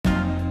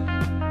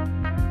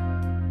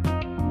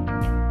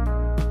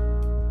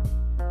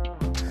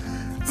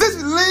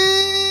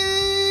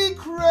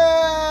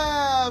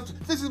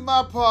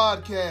my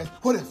podcast.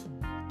 What if?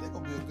 They're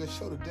going to be a good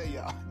show today,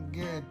 y'all. I can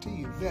guarantee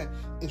you that.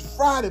 It's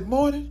Friday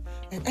morning,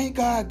 and ain't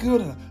God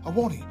good, and I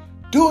want to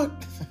do it.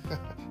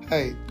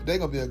 Hey, they're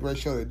going to be a great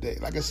show today.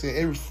 Like I said,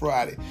 every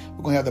Friday,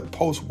 we're going to have the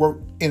post-work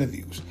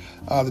interviews.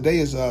 The day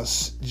is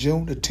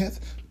June the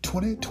 10th,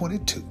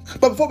 2022.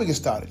 But before we get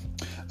started,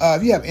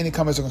 if you have any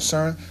comments or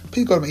concern,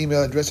 please go to my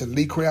email address at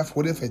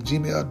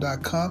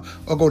leecraftwhatif@gmail.com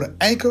or go to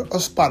Anchor or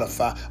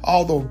Spotify.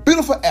 All those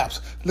beautiful apps.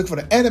 Look for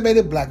the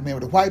animated black man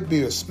with a white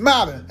beard,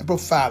 smiling and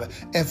profiling,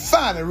 and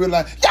finally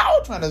realize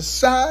y'all trying to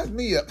size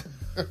me up.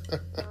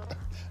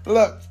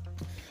 Look,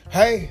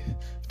 hey,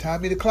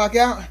 time me to clock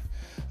out.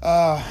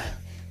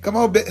 Come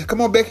on,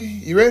 Becky,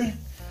 you ready?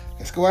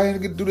 Let's go ahead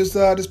and do this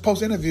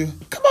post interview.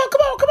 Come on,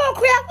 crap.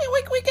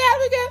 We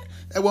got it.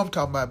 That's what I'm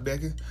talking about,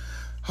 Becky.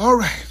 All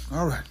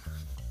right.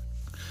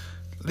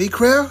 Lee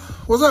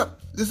Craft, what's up?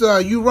 This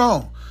is You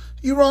Wrong.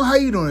 You Wrong, how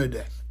you doing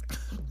today?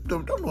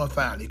 Don't doing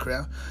fine, Lee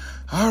Craft.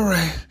 All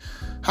right.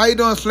 How you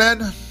doing,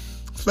 Slander?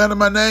 Slander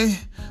my name?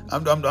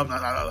 I'm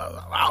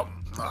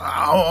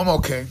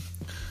okay.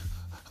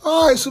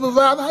 All right,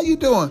 Supervisor, how you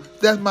doing?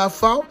 That's my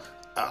fault.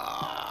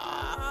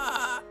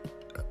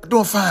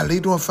 Doing fine, Lee.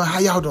 Doing fine. How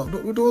y'all doing?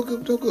 We're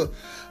doing good.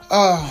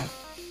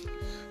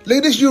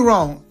 Lee, this You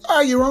Wrong. All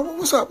right, You Wrong.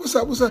 What's up?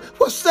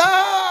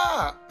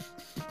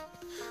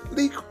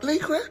 Lee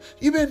Craft,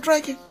 you been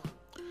drinking?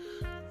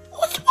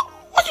 What you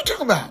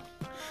talking about?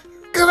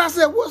 Because I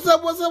said, what's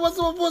up?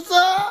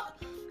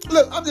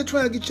 Look, I'm just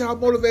trying to get y'all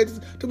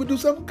motivated to do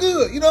something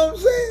good. You know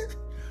what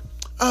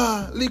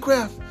I'm saying? Lee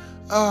Craft,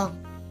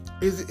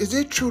 is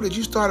it true that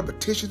you started a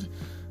petition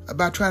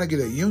about trying to get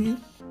a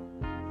union?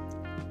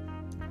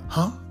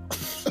 Huh?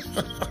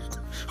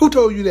 Who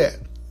told you that?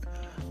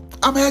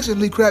 I'm asking,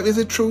 Lee Craft, is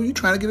it true you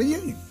trying to get a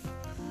union?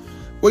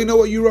 Well, you know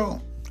what? You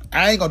wrong.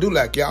 I ain't gonna do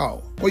like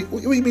y'all. What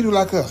do you mean do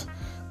like us?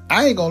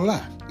 I ain't gonna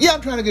lie. Yeah, I'm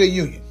trying to get a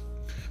union.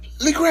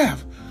 Lee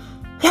Craft,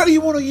 why do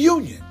you want a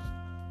union?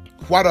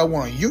 Why do I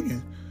want a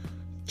union?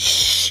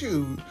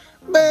 Shoot,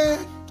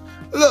 man.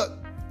 Look,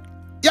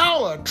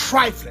 y'all are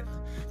trifling.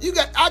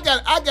 I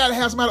gotta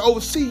have somebody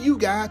oversee you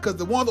guys, because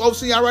the ones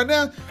overseeing y'all right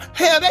now,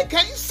 hell, they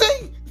can't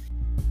see.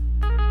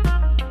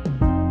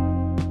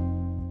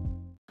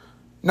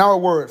 Now a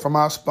word from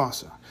our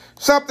sponsor.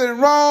 Something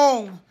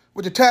wrong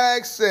with the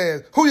tag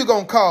says, who you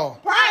gonna call?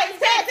 Price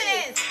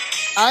Taxes!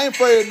 I ain't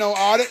afraid of no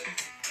audit.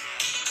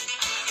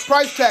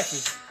 Price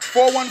Taxes,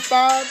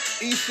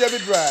 415 East Chevy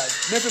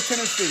Drive, Memphis,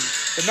 Tennessee.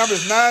 The number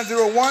is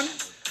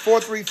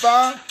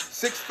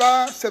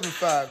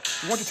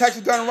 901-435-6575. You want your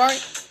taxes done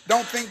right?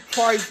 Don't think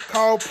twice,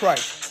 call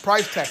Price.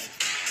 Price Taxes.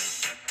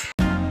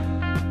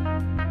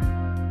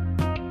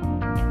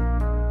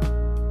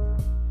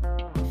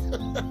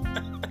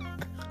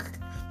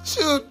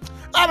 Shoot,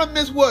 I done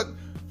missed what?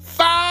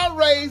 5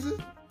 raises.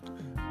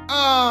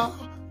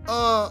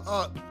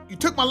 You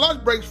took my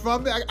lunch breaks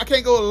from me. I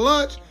can't go to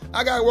lunch.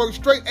 I gotta work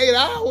straight 8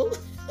 hours.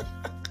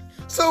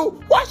 So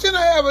why shouldn't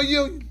I have a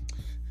union?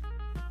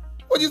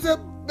 What you said,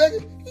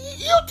 Becky?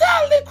 You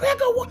tell Lee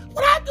Cracker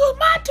what I do is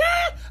my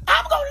turn.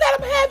 I'm gonna let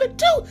him have it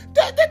too.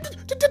 They ain't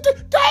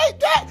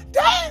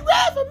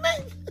ready for me.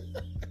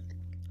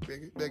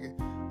 Becky,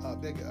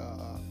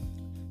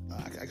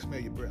 I can smell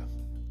your breath.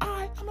 All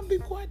right, I'm gonna be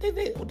quiet.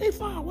 They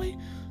far away.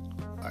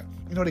 All right,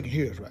 you know they can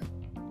hear us, right?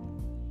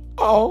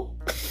 Oh.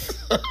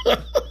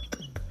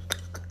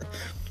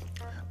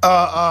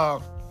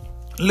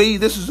 Lee,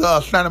 this is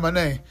Slander my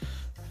name.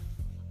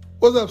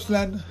 What's up,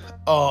 Slander?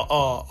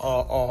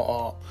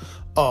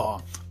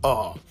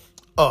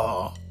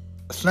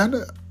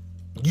 Slander,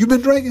 you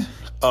been drinking?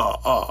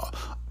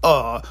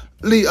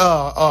 Lee,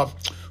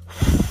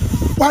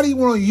 why do you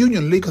want a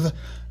union, Lee? Because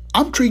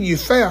I'm treating you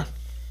fair.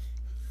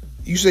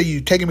 You say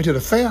you taking me to the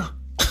fair?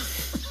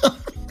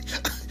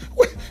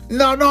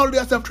 No, Lee,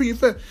 I said I'm treating you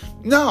fair.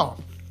 No,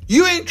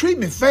 you ain't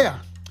treating me fair.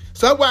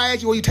 So that's why I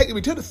asked you, you taking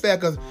me to the fair?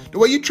 Because the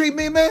way you treat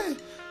me, man,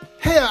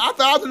 hell, I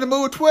thought I was in the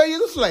mood with 12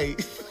 years a slave.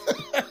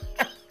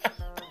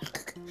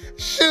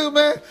 Shoot,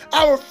 man,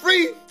 I was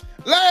free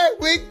last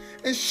week,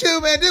 and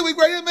shoot, man, this week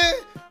right here, man.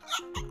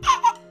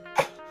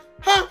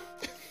 Huh?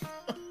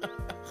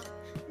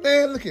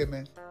 Man, look here,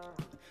 man.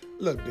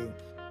 Look, dude,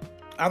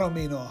 I don't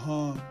mean no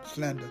harm,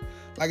 slander.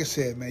 Like I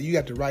said, man, you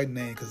got the right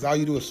name, because all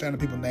you do is slander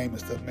people's name and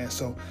stuff, man.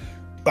 So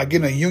by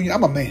getting a union,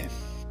 I'm a man.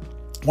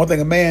 One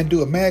thing a man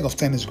gonna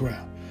stand his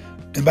ground.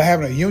 And by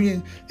having a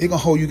union, it's gonna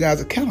hold you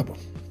guys accountable.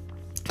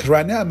 Because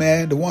right now,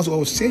 man, the ones who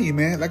oversee you,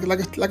 man, like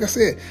I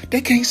said,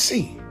 they can't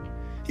see.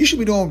 You should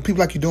be doing people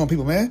like you're doing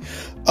people, man.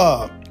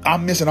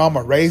 I'm missing all my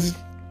raises.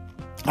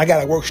 I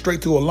gotta work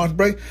straight through a lunch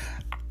break.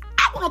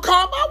 I wanna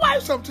call my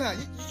wife sometime.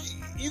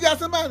 You got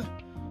somebody?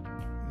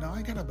 No, I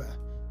ain't got nobody.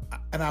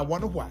 And I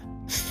wonder why.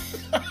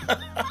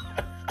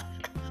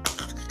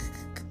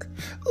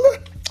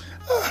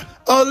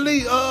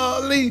 Lee,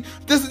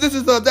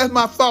 that's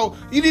my fault.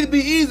 You need to be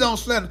easy on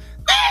Slander.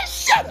 Man,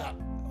 shut up.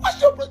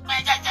 What's your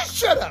man? Just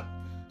shut up.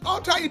 All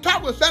the time you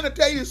talk with Slander,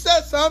 tell you to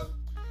say something.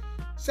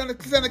 Slander,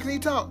 can you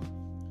talk?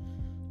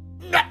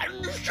 Nah,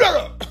 shut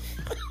up.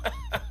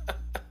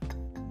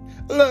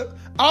 Look,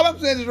 All I'm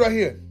saying is right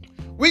here.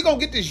 We're going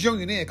to get this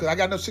union in because I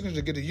got no signatures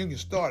to get the union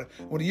started.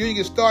 When the union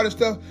gets started and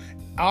stuff,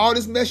 all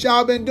this mess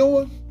y'all been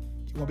doing,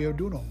 you won't be able to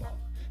do no more.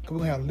 Because we're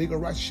going to have legal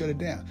rights to shut it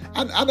down.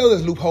 I know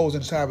there's loopholes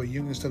inside of a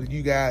union and stuff that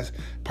you guys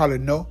probably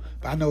know,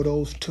 but I know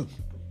those too.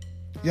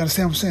 You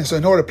understand what I'm saying? So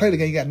in order to play the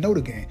game, you got to know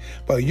the game.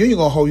 But a union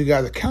going to hold you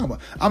guys accountable.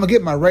 I'm going to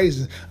get my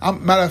raises.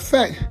 Matter of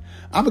fact,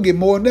 I'm going to get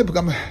more than that because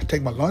I'm going to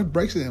take my lunch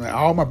breaks and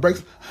all my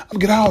breaks. I'm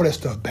going to get all that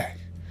stuff back.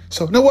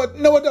 So, know what,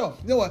 though?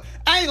 You know what?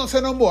 I ain't going to say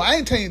no more. I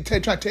ain't trying to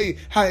tell you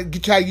how to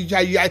get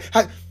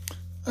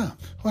well,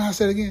 I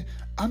said again,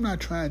 I'm not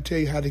trying to tell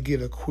you how to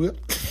get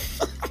equipped.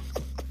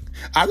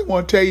 I just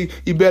want to tell you,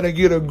 you better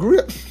get a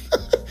grip.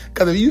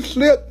 Because if you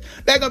slip,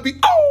 that's going to be,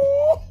 You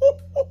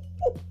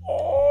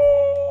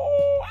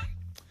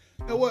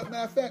know what?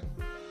 Matter of fact,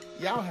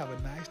 y'all have a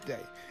nice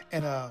day.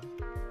 And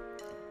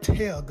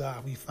tell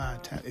God we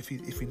find time. If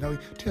you know,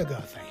 tell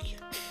God thank you.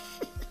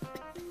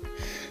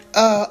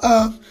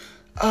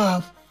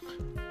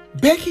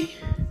 Becky,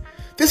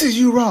 this is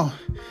you wrong.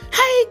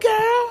 Hey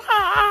girl,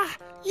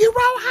 you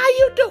wrong, how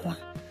you doing?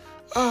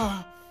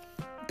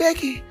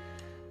 Becky,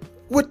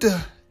 with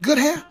the good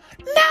hair?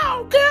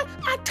 No, girl,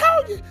 I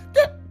told you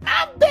that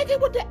I'm Becky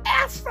with the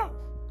afro.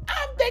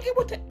 I'm Becky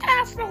with the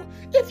afro.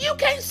 If you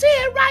can't say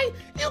it right,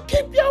 you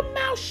keep your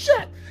mouth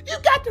shut. You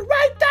got the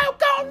right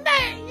doggone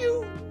name,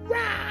 you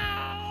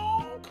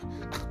wrong.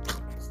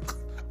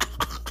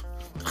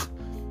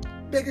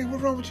 Becky,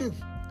 what's wrong with you?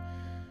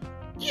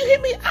 You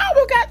hear me? I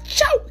almost got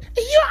choked. And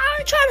you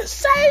ain't trying to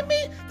save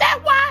me. That's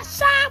why I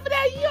signed for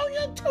that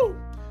union too.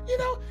 You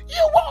know,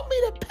 you want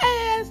me to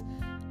pass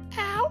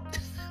out.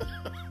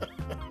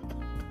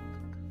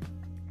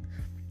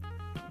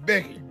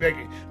 Becky,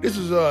 this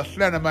is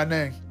Slander my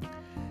name.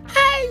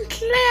 Hey,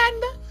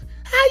 Slander,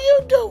 how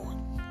you doing?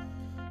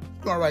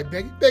 All right,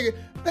 Becky.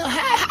 Now,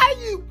 how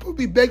you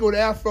be Becky with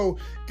an afro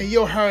and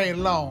your hair ain't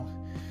long?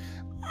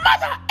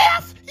 Mother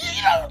F,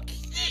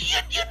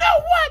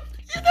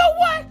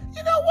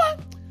 you know what?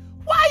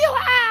 Why your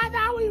eyes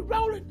always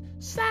rolling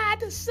side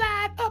to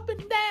side, up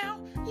and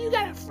down? You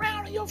got a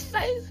frown on your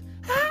face,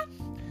 huh?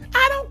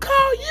 I don't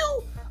call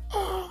you,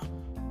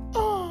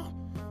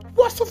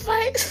 what's her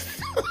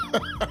face?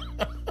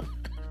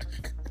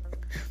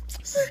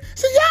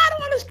 So y'all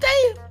don't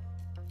understand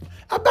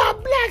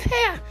about black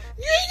hair.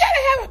 You ain't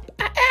gotta have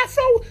an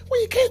afro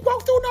when you can't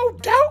walk through no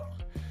door.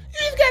 You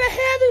just gotta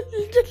have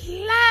it just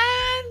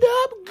lined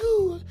up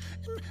good.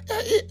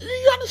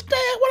 You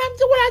understand what I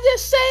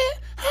just said?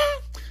 Huh?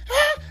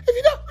 If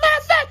you don't, matter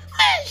of fact,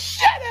 man,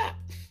 shut up.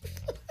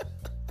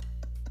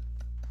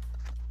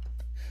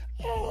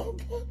 Oh,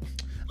 boy.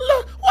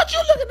 Look, what you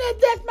looking at?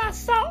 That's my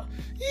fault.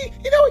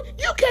 You know,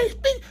 you can't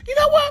speak. You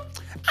know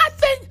what? I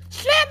think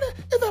slander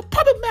is a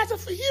puppet master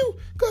for you,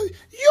 because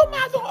your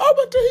mouth don't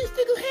open till he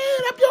stick his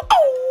hand up your.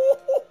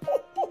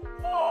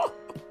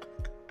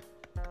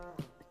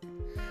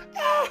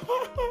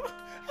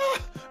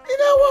 You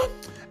know what?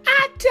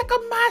 I tickle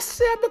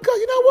myself because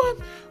you know what?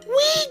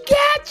 We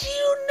got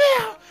you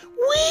now.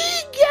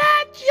 We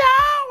got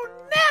y'all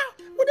now.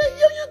 When the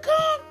union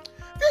come,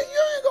 the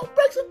union gonna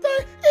break some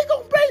things. It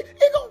gonna break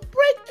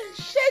and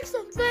shake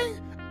some things.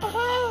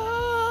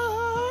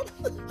 I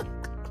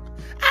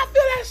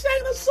feel like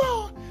singing a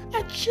song.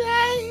 A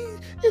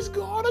change is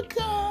gonna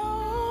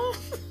come.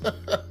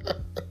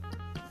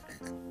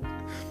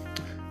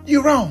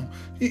 You're wrong.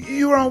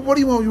 You're wrong. What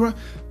do you want? You're wrong.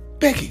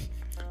 Becky,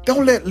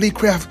 don't let Lee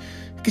Craft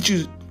get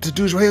you to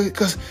do this right here,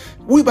 because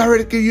we about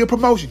ready to give you a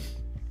promotion.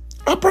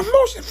 A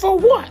promotion for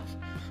what?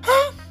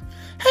 Huh?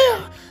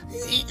 Hell,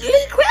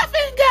 Lee Craft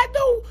ain't got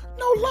no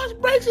lunch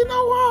breaks and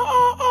no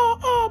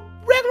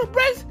regular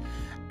breaks.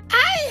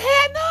 I ain't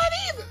had none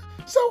either.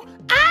 So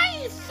I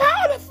ain't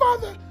falling for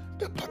the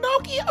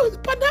Pinocchio, the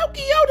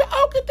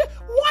Okita,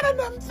 one of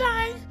them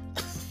things.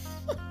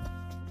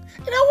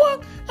 You know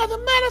what? As a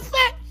matter of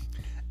fact,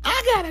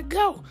 I gotta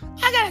go.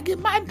 I gotta get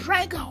my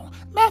drink on.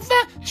 Matter of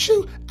fact,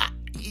 shoot,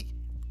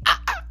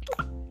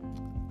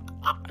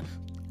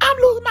 I'm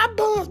losing my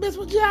buzz, Miss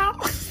with y'all.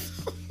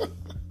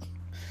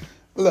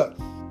 Look,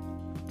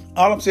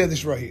 all I'm saying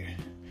is right here.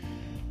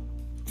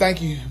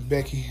 Thank you,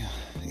 Becky,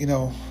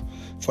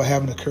 for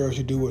having the courage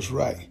to do what's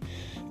right.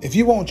 If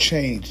you want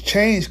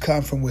change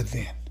comes from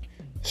within.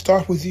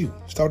 Start with you.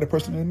 Start with the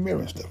person in the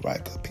mirror and stuff,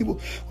 right? Because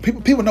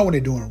people know when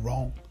they're doing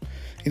wrong.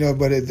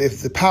 But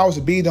if the powers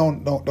that be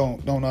don't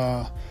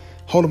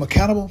hold them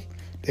accountable,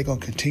 they're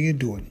gonna continue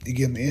doing it. You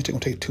give them an inch, they're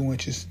gonna take 2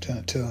 inches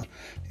to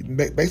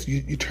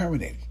basically you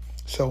terminate.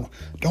 So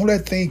don't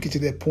let things get to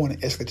that point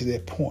and escalate to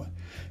that point.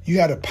 You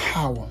have the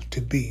power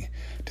to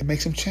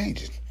make some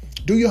changes.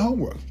 Do your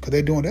homework, because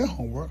they're doing their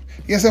homework.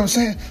 You know what I'm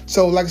saying?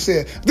 So like I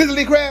said, this is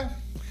Lee Craft.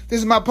 This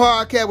is my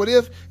podcast with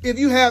If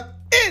you have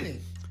any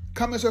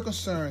comments or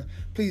concerns,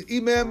 please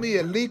email me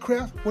at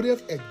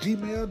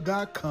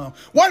leecraftwhatif@gmail.com.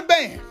 One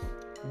band,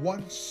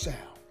 one sound.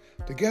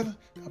 Together,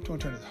 I'm trying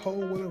to turn this whole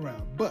world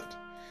around. But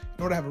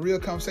in order to have a real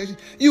conversation,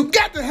 you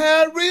got to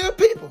have real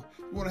people.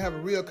 You want to have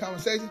a real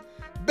conversation?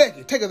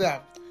 Becky, take us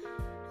out.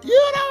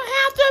 You don't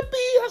have to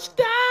be a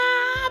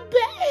star,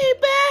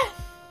 baby,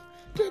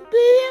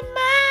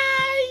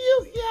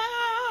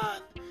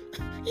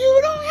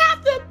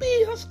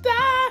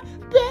 star,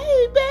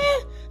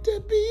 baby,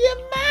 to be in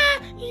my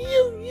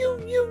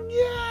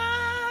union.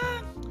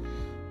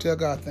 Tell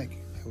God thank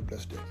you. Have a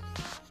blessed day.